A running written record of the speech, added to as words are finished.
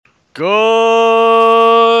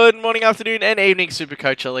Good morning, afternoon, and evening,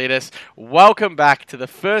 Supercoach Elites. Welcome back to the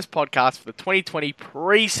first podcast for the 2020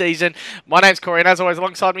 pre-season. My name's Corey, and as always,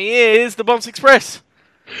 alongside me is the Bombs Express.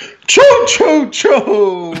 Choo, choo,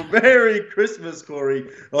 choo! Merry Christmas, Corey.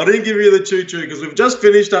 I didn't give you the choo-choo because we've just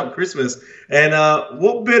finished up Christmas. And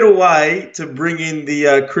what better way to bring in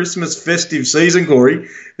the Christmas festive season, Corey,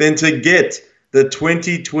 than to get the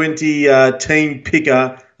 2020 team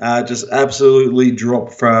picker just absolutely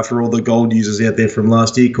drop for all the gold users out there from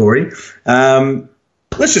last year, Corey.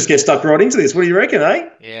 Let's just get stuck right into this. What do you reckon, eh?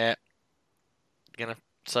 Yeah. Gonna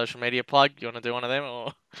social media plug? You want to do one of them,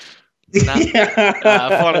 or...? No.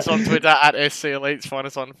 Find us on Twitter at SC Elites. Find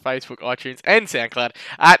us on Facebook, iTunes, and SoundCloud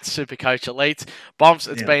at Supercoach Elites. Bombs,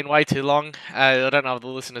 it's been way too long. I don't know if the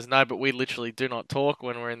listeners know, but we literally do not talk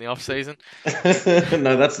when we're in the off season.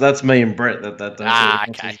 No, that's me and Brett.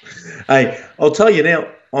 Okay. Hey, I'll tell you now.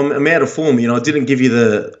 I'm out of form. You know, I didn't give you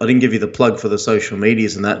the plug for the social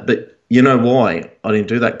medias and that. But you know why I didn't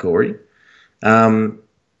do that, Corey?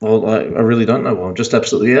 Well, I really don't know why. I'm just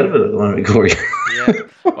absolutely out of it at the moment, Corey. Yeah.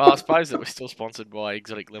 Well, I suppose that we're still sponsored by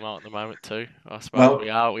Exotic Limo at the moment too. I suppose we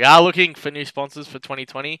are looking for new sponsors for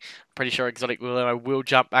 2020. Pretty sure Exotic Limo will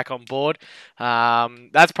jump back on board.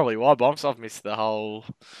 That's probably why, Bombs. I've missed the whole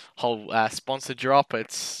sponsor drop.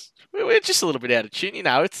 We're just a little bit out of tune. You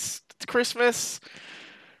know, it's Christmas.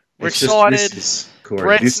 We're excited.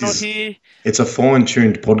 Brett's not here. It's a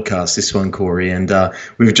fine-tuned podcast, this one, Corey, and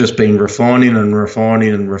we've just been refining, and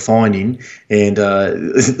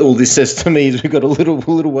all this says to me is we've got a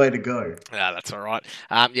little way to go. Yeah, that's all right.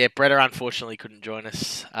 Brett unfortunately couldn't join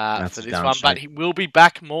us for this one, but he will be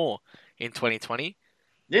back more in 2020.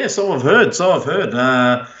 Yeah, so I've heard.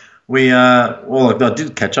 I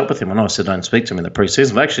did catch up with him. I know I said don't speak to him in the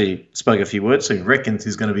pre-season. I've actually spoke a few words, so he reckons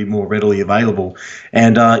he's going to be more readily available.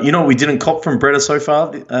 And you know what we didn't cop from Bretta so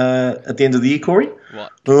far at the end of the year, Corey?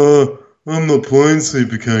 What? I'm not playing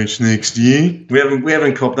Supercoach next year. We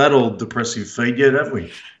haven't copped that old depressive feed yet, have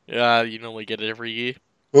we? Yeah, you normally get it every year.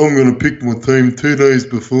 I'm going to pick my team 2 days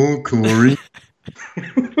before, Corey.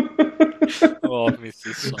 Oh, I've missed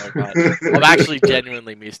this so much. I've actually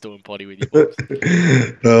genuinely missed doing potty with you, Bombs.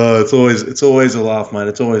 It's always a laugh, mate.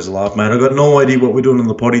 It's always a laugh, mate. I've got no idea what we're doing on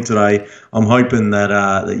the potty today. I'm hoping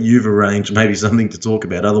that you've arranged maybe something to talk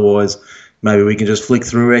about. Otherwise, maybe we can just flick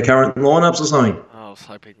through our current lineups or something. I was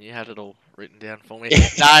hoping you had it all written down for me.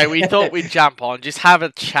 No, we thought we'd jump on, just have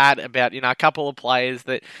a chat about, a couple of players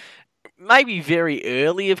that maybe very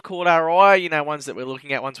early have caught our eye, ones that we're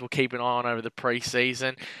looking at, ones we'll keep an eye on over the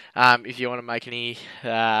pre-season. If you want to make any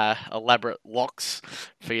elaborate locks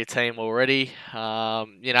for your team already,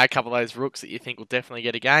 a couple of those rooks that you think will definitely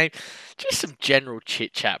get a game. Just some general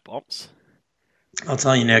chit-chat, Bombs. I'll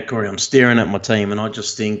tell you now, Corey, I'm staring at my team and I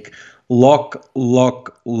just think lock. I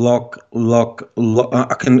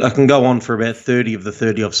can go on for about 30 of the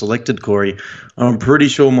 30 I've selected, Corey. I'm pretty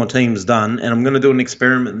sure my team's done, and I'm going to do an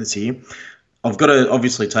experiment this year. I've got to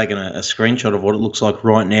obviously take a screenshot of what it looks like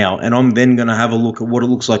right now, and I'm then going to have a look at what it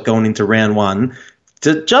looks like going into round one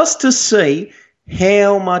just to see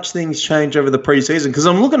how much things change over the preseason. Because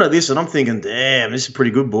I'm looking at this and I'm thinking, damn, this is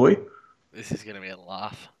pretty good, boy. This is going to be a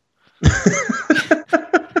laugh.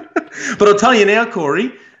 But I'll tell you now,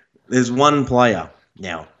 Corey, there's one player.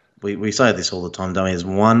 Now, we say this all the time, don't we? There's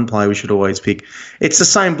one player we should always pick. It's the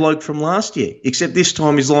same bloke from last year, except this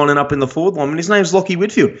time he's lining up in the forward line, and his name's Lachie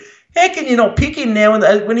Whitfield. How can you not pick him now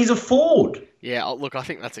when he's a forward? Yeah, look, I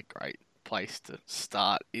think that's a great place to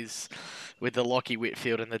start, is with the Lachie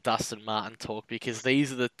Whitfield and the Dustin Martin talk, because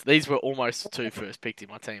these were almost the 2 first picked in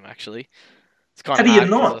my team, actually. It's kind of hard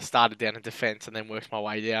because I started down in defence and then worked my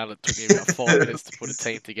way down. It took me about 5 minutes to put a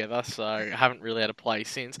team together, so I haven't really had a play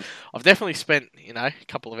since. I've definitely spent, a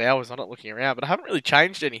couple of hours on it looking around, but I haven't really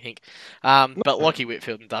changed anything. But Lachie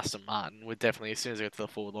Whitfield and Dustin Martin were definitely, as soon as I got to the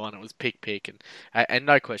forward line, it was pick, and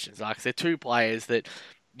no questions asked. They're 2 players that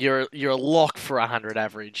you're a lock for 100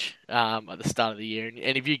 average at the start of the year,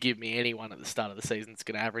 and if you give me anyone at the start of the season that's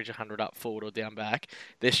going to average 100 up forward or down back,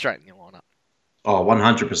 they're straight in your lineup. Oh,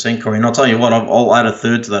 100%, Corey. And I'll tell you what, I'll add a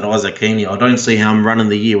third to that, Isaac Heaney. I don't see how I'm running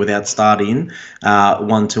the year without starting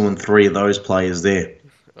 1, 2, and 3 of those players there.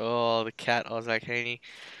 Oh, the cat, Isaac Heaney.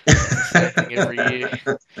 Every year.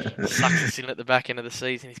 Sucks us in at the back end of the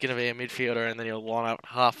season. He's going to be a midfielder and then he'll line up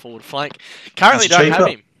half forward flank. Currently don't have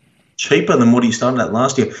him. Cheaper than what he started at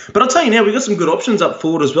last year. But I'll tell you now, we've got some good options up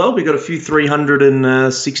forward as well. We've got a few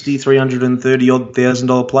 $360,000,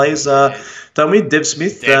 $330,000 players. Don't we? Dev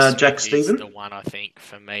Smith, Jack Stephen. The one, I think,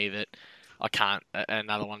 for me that I can't.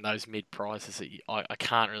 Another one of those mid prizes that I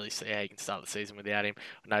can't really see how you can start the season without him.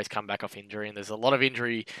 I know he's come back off injury, and there's a lot of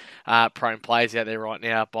injury prone players out there right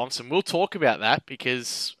now, Bonds, and we'll talk about that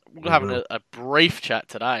because we're having a brief chat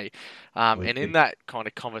today. And in that kind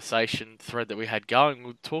of conversation thread that we had going,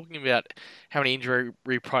 we're talking about how many injury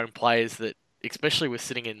prone players that, especially with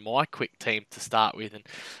sitting in my quick team to start with,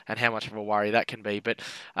 and how much of a worry that can be. But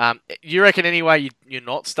you reckon anyway you're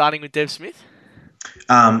not starting with Dev Smith?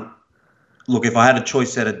 Look, if I had a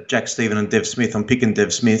choice out of Jack Steven and Dev Smith, I'm picking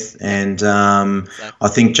Dev Smith. And I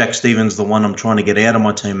think Jack Steven's the one I'm trying to get out of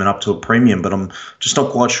my team and up to a premium, but I'm just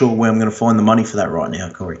not quite sure where I'm going to find the money for that right now,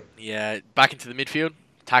 Corey. Yeah, back into the midfield,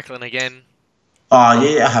 tackling again. Oh,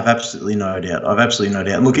 yeah, I have absolutely no doubt. I've absolutely no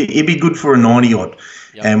doubt. Look, it'd be good for a 90-odd.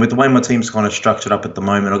 Yep. And with the way my team's kind of structured up at the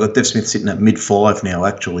moment, I've got Dev Smith sitting at mid-5 now,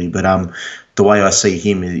 actually. But the way I see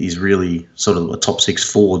him is really sort of a top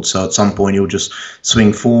 6 forward. So at some point, he'll just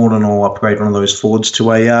swing forward and I'll upgrade one of those forwards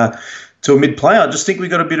to a mid-player. I just think we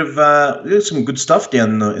got a bit of some good stuff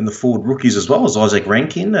down in the forward rookies as well. As Isaac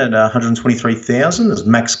Rankin at 123,000. There's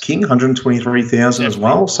Max King, 123,000 as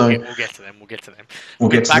well. So we'll get to them. We'll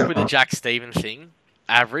get back with the Jack Steven thing.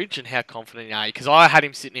 Average and how confident are you? Because I had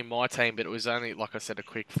him sitting in my team, but it was only, like I said, a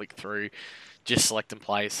quick flick through, just selecting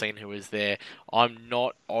players, seeing who was there. I'm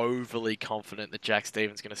not overly confident that Jack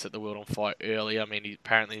Steven's going to set the world on fire early. I mean,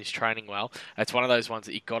 apparently he's training well. It's one of those ones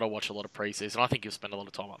that you've got to watch a lot of preseason. I think he'll spend a lot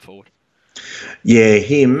of time up forward. Yeah,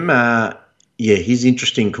 him. He's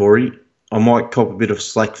interesting, Corey. I might cop a bit of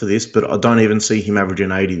slack for this, but I don't even see him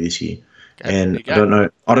averaging 80 this year. And I don't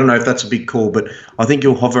know if that's a big call, but I think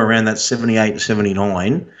he'll hover around that 78,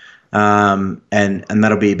 79, and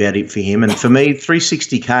that'll be about it for him. And for me,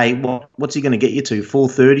 360k, what's he going to get you to?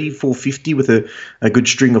 430, 450 with a good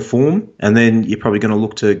string of form, and then you're probably going to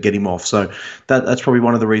look to get him off. So that's probably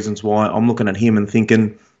one of the reasons why I'm looking at him and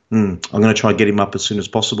thinking, I'm going to try and get him up as soon as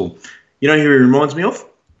possible. You know who he reminds me of?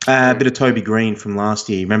 A bit of Toby Green from last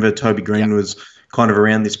year. Remember Toby Green was kind of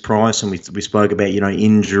around this price, and we spoke about,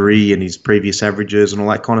 injury and his previous averages and all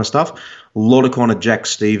that kind of stuff. A lot of kind of Jack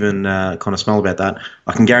Steven kind of smell about that.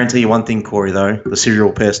 I can guarantee you one thing, Corey, though, the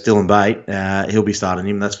serial pest Dylan Bate, he'll be starting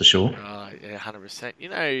him, that's for sure. Yeah,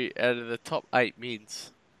 100%. Out of the top 8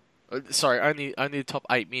 mids, only the top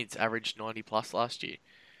 8 mids averaged 90 plus last year.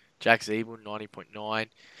 Jack Zeeble 90.9.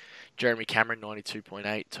 Jeremy Cameron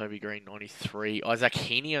 92.8, Toby Green 93, Isaac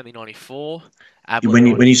Heaney only 94. When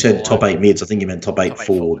you said top 8 mids, I think you meant top 8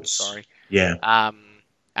 forwards. Sorry. Yeah.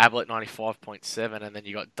 Ablett 95.7, and then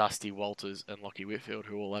you got Dusty Walters and Lockie Whitfield,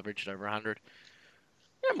 who all averaged over 100.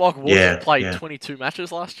 Yeah, Michael Walters played 22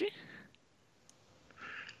 matches last year.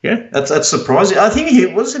 Yeah, that's surprising. I think he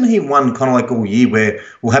one kind of like all year where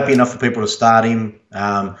we're happy enough for people to start him,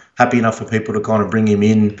 happy enough for people to kind of bring him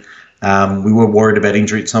in. We were worried about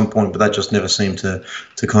injury at some point, but that just never seemed to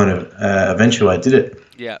kind of eventuate, did it?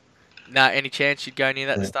 Yeah. Now, any chance you'd go near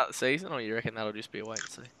that to start the season, or you reckon that'll just be a wait and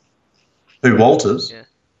see? Who, Walters?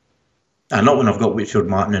 Yeah. Not when I've got Whitfield,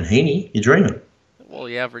 Martin and Heaney. You're dreaming. Well,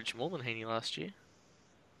 he averaged more than Heaney last year.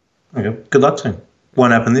 Okay. Good luck to him.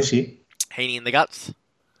 Won't happen this year. Heaney in the guts?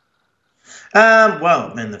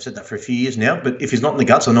 Well, man, they've said that for a few years now, but if he's not in the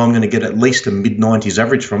guts, I know I'm going to get at least a mid-90s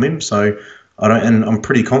average from him, so and I'm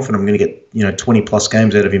pretty confident I'm going to get 20 plus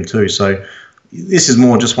games out of him too. So this is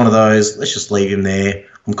more just one of those. Let's just leave him there.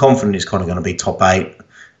 I'm confident he's kind of going to be top 8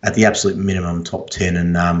 at the absolute minimum, top 10,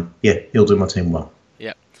 and he'll do my team well.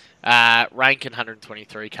 Yep. Rankin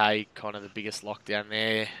 123k, kind of the biggest lockdown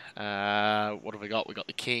there. What have we got? We got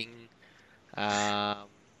the King.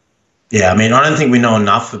 Yeah, I mean, I don't think we know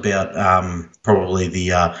enough about probably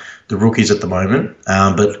the rookies at the moment.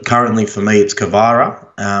 But currently, for me, it's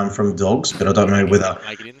Kavara from Dogs. But I don't know whether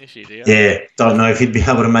make it in this year, do you? Yeah, don't know if he'd be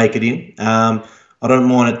able to make it in. I don't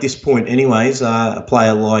mind at this point, anyways. A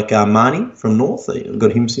player like Marnie from North, I've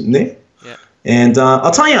got him sitting there. Yeah. And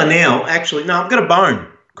I'll tell you now. Actually, no, I've got a bone,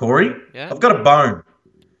 Corey. Yeah. I've got a bone.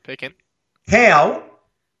 Picking. How?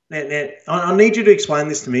 Now, I need you to explain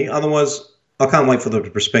this to me. Otherwise, I can't wait for the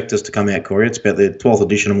prospectus to come out, Corey. It's about the 12th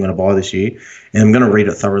edition I'm going to buy this year, and I'm going to read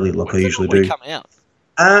it thoroughly like I usually do. Come out?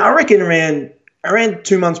 I reckon around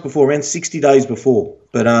 2 months before, around 60 days before.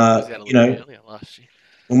 But,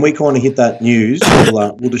 when we kind of hit that news,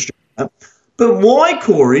 we'll distribute that. But why,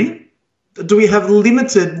 Corey, do we have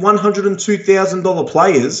limited $102,000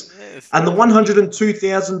 players, and the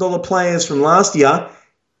 $102,000 players from last year,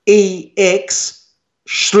 EX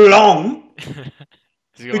Schlong,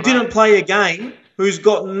 who didn't play a game, who's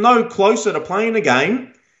got no closer to playing a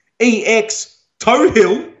game, EX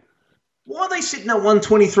Toehill, why are they sitting at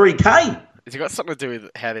 123k? Has it got something to do with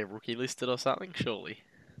how they're rookie listed or something, surely?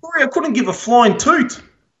 Sorry, I couldn't give a flying toot.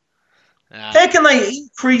 How can they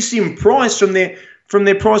increase in price from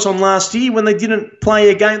their price on last year when they didn't play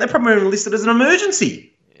a game? They probably only listed as an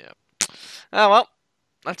emergency. Yeah. Oh, well,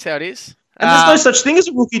 that's how it is. And there's no such thing as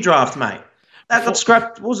a rookie draft, mate. That got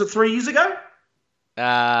scrapped, what was it, 3 years ago?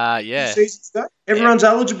 Yeah. 2 seasons ago? Everyone's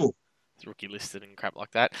eligible. Rookie listed and crap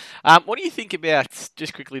like that. What do you think about,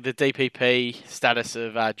 just quickly, the DPP status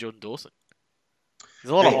of Jordan Dawson?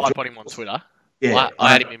 There's a lot of hype on him on Twitter. Yeah,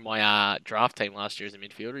 I had him in my draft team last year as a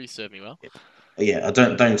midfielder. He served me well. Yeah, I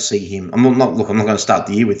don't see him. I'm not going to start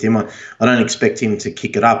the year with him. I don't expect him to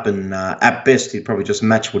kick it up, and at best he'd probably just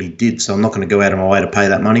match what he did. So I'm not going to go out of my way to pay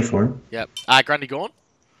that money for him. Yep. Grundy gone?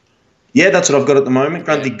 Yeah, that's what I've got at the moment.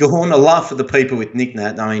 Grundy gone. I laugh at the people with Nick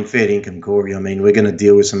Nat. I mean, fair income, Corey. I mean, we're going to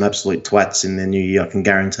deal with some absolute twats in the new year. I can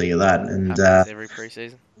guarantee you that. And every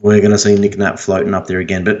preseason. We're going to see Nick Nat floating up there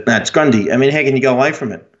again. But no, it's Grundy. I mean, how can you go away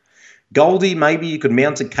from it? Goldie, maybe you could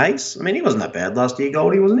mount a case. I mean, he wasn't that bad last year,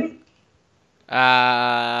 Goldie, wasn't he?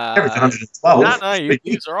 Average 112. No,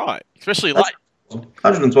 he was all right, especially late.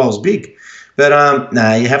 112 is big. But,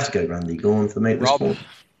 you have to go Grundy. Gone for me at this point.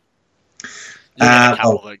 A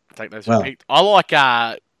couple that take those. Well, I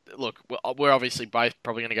like. Look, we're obviously both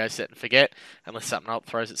probably going to go set and forget unless something else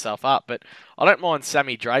throws itself up. But I don't mind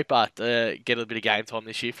Sammy Draper to get a bit of game time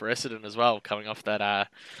this year for Essendon as well, coming off that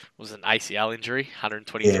was an ACL injury,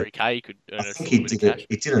 123k. He could earn a little bit of cash.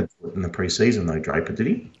 He didn't in the preseason though, Draper, did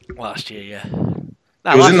he? Last year, yeah.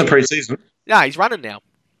 No, he was in the preseason. No, he's running now.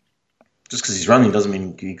 Just because he's running doesn't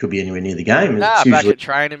mean he could be anywhere near the game. Nah, back at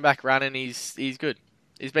training, back running, he's good.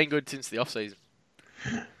 He's been good since the off season.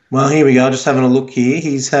 Well, here we go. Just having a look here.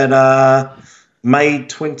 He's had May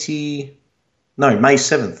 7th.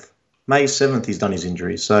 May 7th he's done his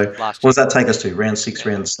injury. So what does that take us to? Round 6,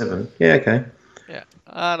 round 7? Yeah, okay. Yeah,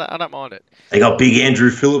 I don't mind it. They got big Andrew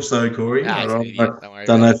Phillips though, Corey. Nah,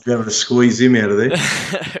 don't know if you're able to squeeze him out of there.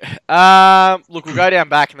 Look, we'll go down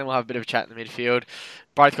back and then we'll have a bit of a chat in the midfield.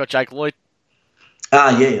 Both got Jake Lloyd. Yeah,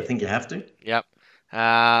 I think you have to. Yep.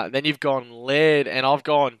 Then you've gone Laird, and I've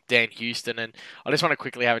gone Dan Houston, and I just want to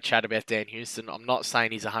quickly have a chat about Dan Houston. I'm not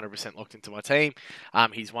saying he's 100% locked into my team.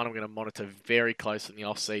 He's one I'm going to monitor very close in the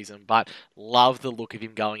off-season, but love the look of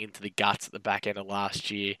him going into the guts at the back end of last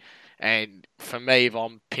year. And for me, if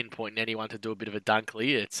I'm pinpointing anyone to do a bit of a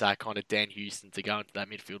Dunkley, it's kind of Dan Houston to go into that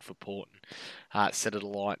midfield for Port and set it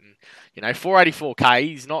alight. And 484k,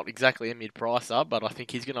 he's not exactly a mid-pricer, but I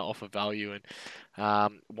think he's going to offer value and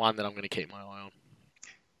one that I'm going to keep my eye on.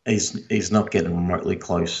 He's not getting remotely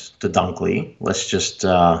close to Dunkley. Let's just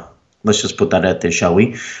put that out there, shall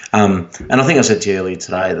we? And I think I said to you earlier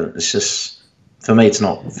today that it's just, for me, it's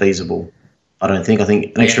not feasible. I don't think. I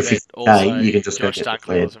think an extra 50k, you can just Josh go get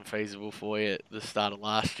Dunkley wasn't feasible for you at the start of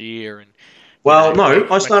last year, and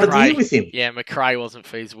I started the year with him. Yeah, McRae wasn't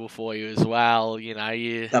feasible for you as well.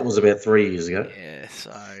 That was about 3 years ago. Yeah,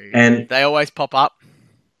 so and they always pop up.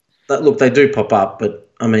 Look, they do pop up, but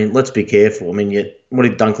I mean, let's be careful. I mean, what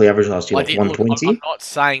did Dunkley average last year? 120? I'm not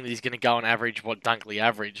saying that he's going to go and average what Dunkley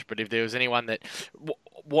averaged, but if there was anyone that...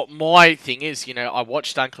 What my thing is, I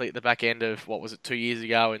watched Dunkley at the back end of, 2 years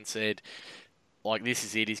ago and said, this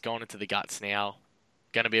is it. He's gone into the guts now.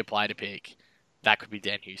 Going to be a player to pick. That could be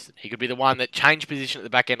Dan Houston. He could be the one that changed position at the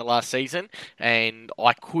back end of last season, and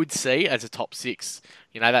I could see as a top 6,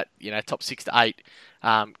 top 6 to 8,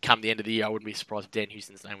 come the end of the year. I wouldn't be surprised if Dan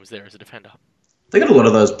Houston's name was there as a defender. They got a lot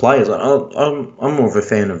of those players. I'm more of a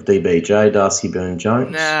fan of DBJ, Darcy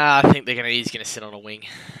Byrne-Jones. Nah, I think he's going to sit on a wing.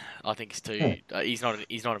 I think he's too. Yeah. He's not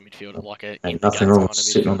a midfielder like a. Ain't nothing wrong with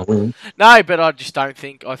sitting on the wing. No, but I just don't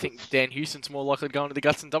think. I think Dan Houston's more likely to go into the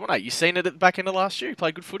guts and dominate. You've seen it at the back end of last year. He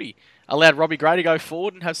played good footy. Allowed Robbie Gray to go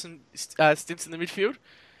forward and have some stints in the midfield.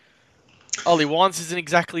 Ollie Wines isn't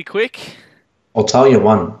exactly quick. I'll tell you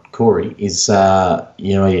one, Corey, is, maybe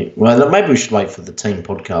we should wait for the team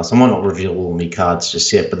podcast. I might not reveal all my cards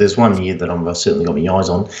just yet, but there's one year that I've certainly got my eyes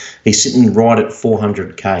on. He's sitting right at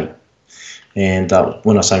 400k. And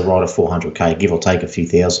when I say right at 400k, give or take a few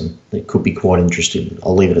thousand, it could be quite interesting.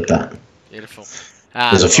 I'll leave it at that. Beautiful.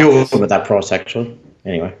 There's a few of them at that price, actually.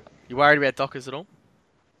 Anyway. You worried about Dockers at all?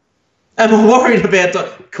 Am I worried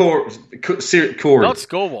about Corey? Not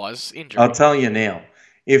score-wise, injury. I'll tell you now.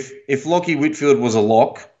 If Lockie Whitfield was a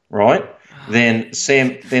lock, right, then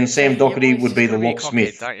Sam Doherty would be the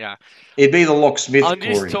locksmith. Don't you? He'd be the locksmith. I'm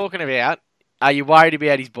just talking about. Are you worried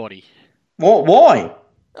about his body? What? Why?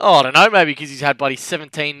 Oh, I don't know. Maybe because he's had bloody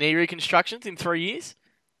 17 knee reconstructions in 3 years.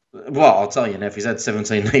 Well, I'll tell you now. If he's had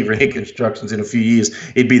 17 knee reconstructions in a few years,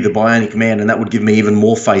 he'd be the bionic man, and that would give me even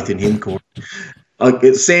more faith in him, Corey.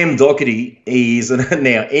 Sam Doherty is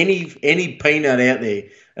now any peanut out there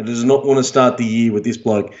and does not want to start the year with this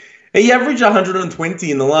bloke. He averaged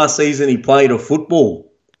 120 in the last season he played of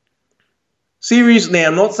football. Seriously, now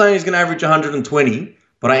I'm not saying he's going to average 120,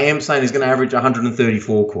 but I am saying he's going to average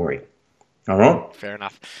 134, Corey. All right? Fair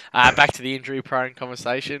enough. Back to the injury-prone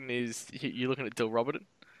conversation. Is you looking at Dill Robertson?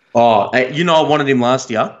 Oh, I wanted him last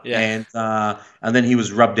year, Yeah. and then he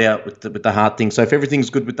was rubbed out with the heart thing. So if everything's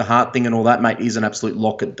good with the heart thing and all that, mate, he's an absolute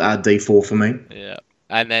lock at D4 for me. Yeah.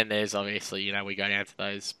 And then there's obviously, we go down to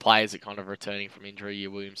those players that kind of returning from injury.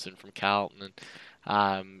 Your Williamson from Carlton,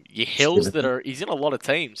 and your Hills he's in a lot of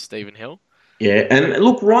teams. Stephen Hill. Yeah, and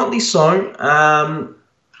look, rightly so.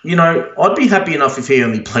 I'd be happy enough if he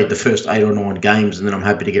only played the first 8 or 9 games, and then I'm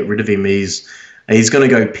happy to get rid of him. He's going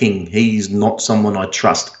to go ping. He's not someone I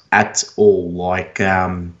trust at all. Like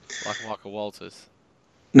Michael Walters.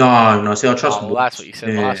 No. See, I trust. Well, that's what you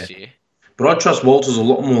said last year. But I trust Walters a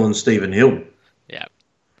lot more than Stephen Hill. Yeah.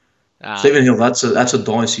 Stephen Hill, that's a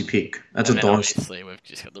dicey pick. That's a dicey. Obviously, we've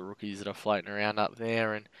just got the rookies that are floating around up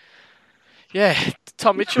there, and yeah,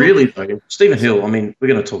 Tom Mitchell. Really, though, Stephen Hill. I mean, we're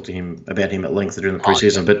going to talk to him about him at length during the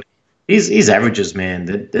preseason, but his averages, man,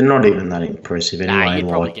 they're not even that impressive anyway. He'd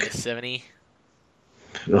probably get a 70.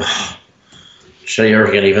 So you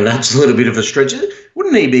reckon even that's a little bit of a stretch?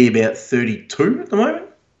 Wouldn't he be about 32 at the moment?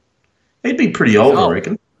 He'd be pretty old, I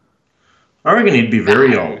reckon. I reckon he'd be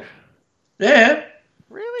very old. Yeah.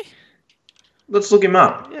 Really? Let's look him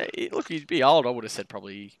up. Yeah, look, he'd be old. I would have said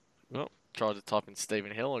probably. Well, tried to type in Stephen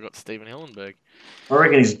Hill. I got Stephen Hillenberg. I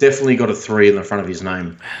reckon he's definitely got a 3 in the front of his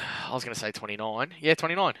name. I was going to say 29. Yeah,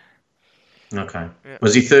 29. Okay. Yeah.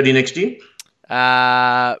 Was he 30 next year?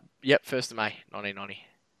 Yep, 1st of May, 1990.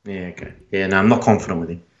 Yeah, okay. Yeah, no, I'm not confident with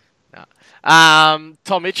him. No.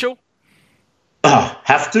 Tom Mitchell. Oh,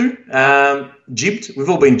 have to. Jibbed. We've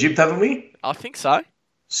all been jibbed, haven't we? I think so.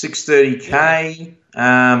 630K.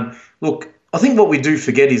 Yeah. Look, I think what we do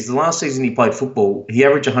forget is the last season he played football, he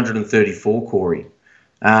averaged 134, Corey.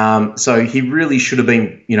 So he really should have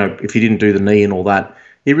been, if he didn't do the knee and all that,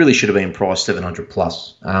 he really should have been priced 700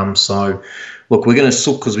 plus. So, look, we're going to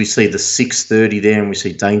sook because we see the 630 there and we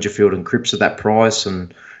see Dangerfield and Cripps at that price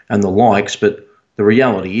and the likes. But the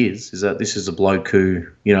reality is that this is a bloke who,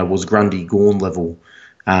 was Grundy Gawn level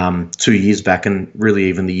 2 years back, and really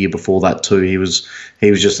even the year before that too. He was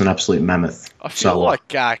just an absolute mammoth. I feel like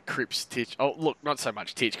Cripps, Titch. Oh, look, not so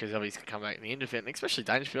much Titch because obviously come back in the end of it, and especially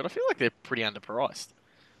Dangerfield. I feel like they're pretty underpriced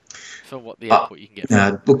for what the output you can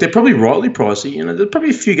get. Look, they're probably rightly pricey. There's probably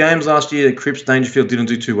a few games last year that Cripps, Dangerfield didn't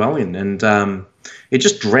do too well in, and it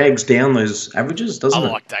just drags down those averages, doesn't it?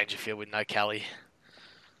 I like Dangerfield with no Kelly.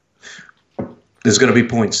 There's got to be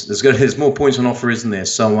points. There's more points on offer, isn't there?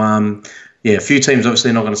 So, a few teams obviously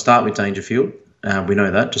are not going to start with Dangerfield. We know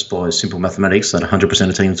that just by simple mathematics that 100%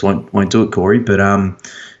 of teams won't do it, Corey. But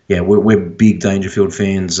we're big Dangerfield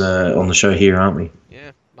fans on the show here, aren't we?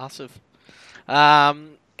 Yeah, massive.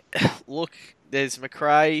 Look, there's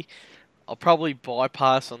McRae. I'll probably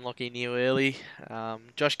bypass on Lockie New early.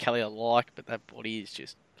 Josh Kelly I like, but that body is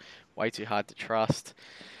just way too hard to trust.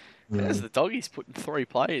 There's the Doggies putting 3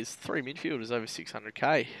 players, 3 midfielders over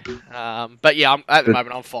 600k. But yeah, at the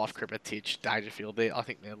moment I'm 5 Cripper, Titch, Dangerfield. I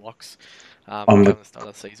think they're locks. On the start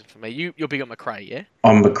of the season for me. You're big on McRae, yeah?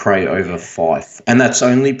 I'm McRae over Fife, and that's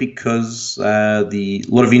only because the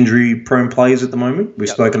lot of injury-prone players at the moment. We've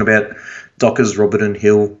spoken about Dockers, Robertson,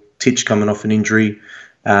 Hill, Titch coming off an injury.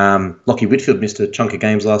 Lockie Whitfield missed a chunk of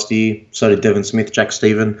games last year. So did Devon Smith, Jack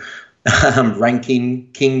Stephen. Ranking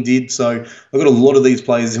King did. So I've got a lot of these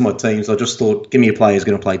players in my team. So I just thought, give me a player who's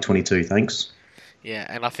going to play 22. Thanks. Yeah,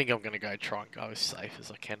 and I think I'm going to try and go as safe as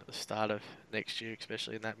I can at the start of next year,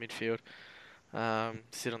 especially in that midfield.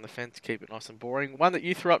 Sit on the fence, keep it nice and boring. One that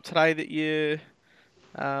you threw up today that you...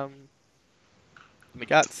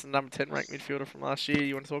 McGuts, the number 10 ranked midfielder from last year.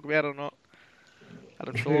 You want to talk about it or not?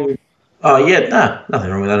 Adam Trelaw? Oh, yeah, nothing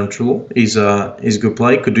wrong with Adam Trelaw. He's a good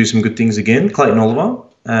player. Could do some good things again. Clayton Oliver.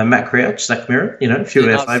 Matt Crouch, Zach Merritt, a few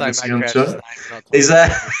of our favourites here on the show. He's a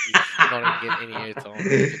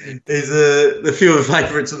few of the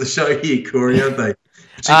favourites of the show here, Corey, aren't they?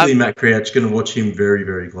 Particularly Matt Crouch, going to watch him very,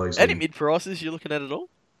 very closely. Any mid prices you're looking at all?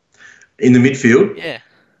 In the midfield? Yeah.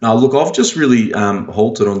 No, look, I've just really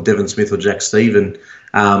halted on Devon Smith or Jack Stephen,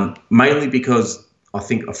 mainly because I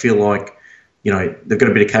feel like, they've got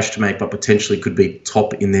a bit of cash to make, but potentially could be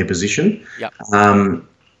top in their position. Yep.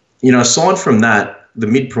 Aside from that, the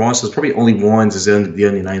mid prices, probably Ollie Wines is the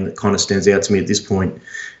only name that kind of stands out to me at this point.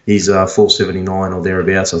 He's 479 or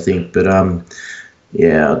thereabouts, I think. But I don't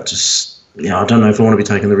know if I want to be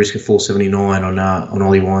taking the risk of 479 on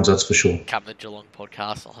Ollie Wines. That's for sure. Come the Geelong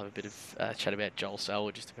podcast, I'll have a bit of chat about Joel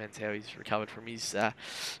Selwood. Just depends how he's recovered from his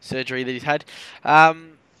surgery that he's had.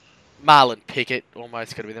 Marlon Pickett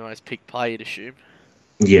almost got to be the most picked player, you'd assume.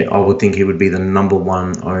 Yeah, I would think he would be the number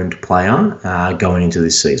one owned player going into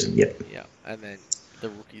this season. Yep. Yeah, and then the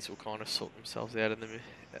rookies will kind of sort themselves out in the.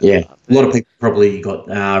 Yeah, a lot of people probably got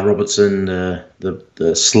Robertson,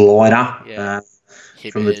 the slider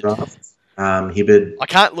from the draft. Hibberd. I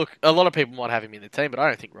can't look. A lot of people might have him in the team, but I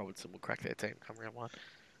don't think Robertson will crack their team come round 1.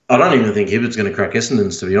 I don't even think Hibberd's going to crack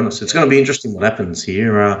Essendon's, to be honest. It's going to be interesting what happens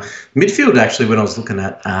here. Midfield, actually, when I was looking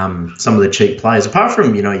at some of the cheap players, apart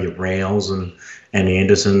from, your Rouse and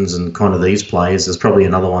Andersons and kind of these players, there's probably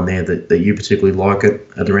another one there that you particularly like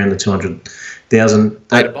at around the 200,000.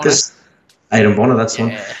 Aidan Bonner, that's the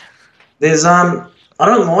one. There's I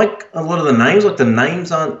don't like a lot of the names. Like the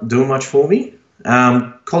names aren't doing much for me.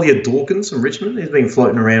 Collier Dawkins from Richmond, he's been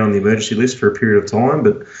floating around on the emergency list for a period of time,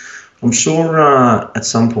 but I'm sure at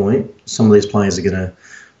some point some of these players are going to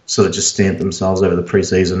sort of just stamp themselves over the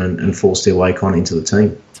preseason and force their way kind of into the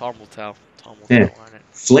team. Time will tell. Tell, won't it?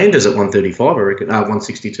 Flanders at 135, I reckon.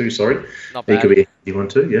 162, sorry. Not bad. He could be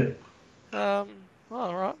 1-2, yeah.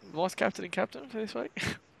 All right. Vice captain and captain for this week.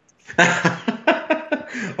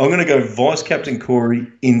 I'm going to go Vice Captain Corey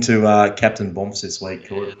into Captain Bombs this week,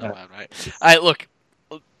 Corey. Yeah, not bad, mate. Hey, look,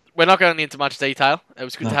 we're not going into much detail. It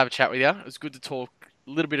was good to have a chat with you. It was good to talk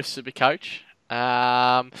a little bit of Supercoach.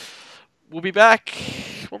 We'll be back.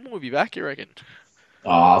 When will we be back, you reckon?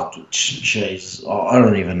 Oh, jeez. I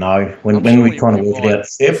don't even know. When we kind of work it out.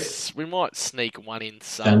 Yep. We might sneak one in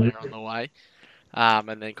somewhere on the way.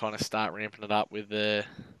 And then kind of start ramping it up with the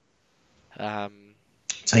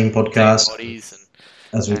team podcast. Potties and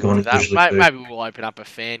as we've gone into maybe we'll open up a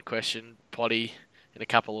fan question potty in a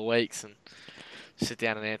couple of weeks and sit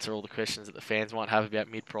down and answer all the questions that the fans might have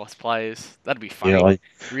about mid-price players. That'd be funny.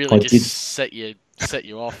 Yeah, I just set you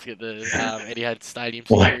off. Get the Etihad Stadium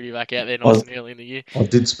security back out there nice and early in the year. I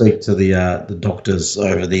did speak to the doctors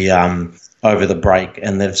over the break,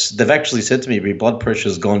 and they've actually said to me, my blood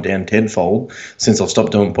pressure's gone down tenfold since I've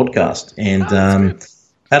stopped doing podcast, and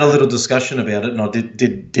had a little discussion about it, and I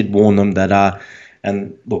did warn them that.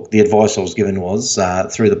 And look, the advice I was given was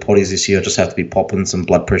through the potties this year, I just have to be popping some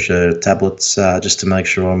blood pressure tablets just to make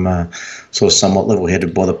sure I'm sort of somewhat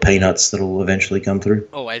level-headed by the peanuts that will eventually come through.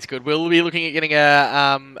 Always good. We'll be looking at getting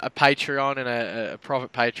a Patreon and a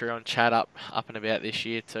private Patreon chat up and about this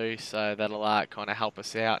year too, so that'll kind of help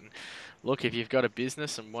us out. And look, if you've got a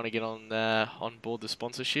business and want to get on board the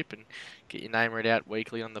sponsorship and get your name read out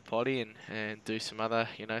weekly on the potty and do some other,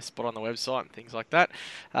 spot on the website and things like that,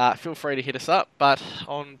 feel free to hit us up. But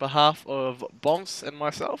on behalf of Bonks and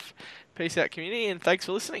myself, peace out, community, and thanks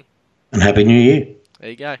for listening. And Happy New Year. There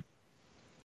you go.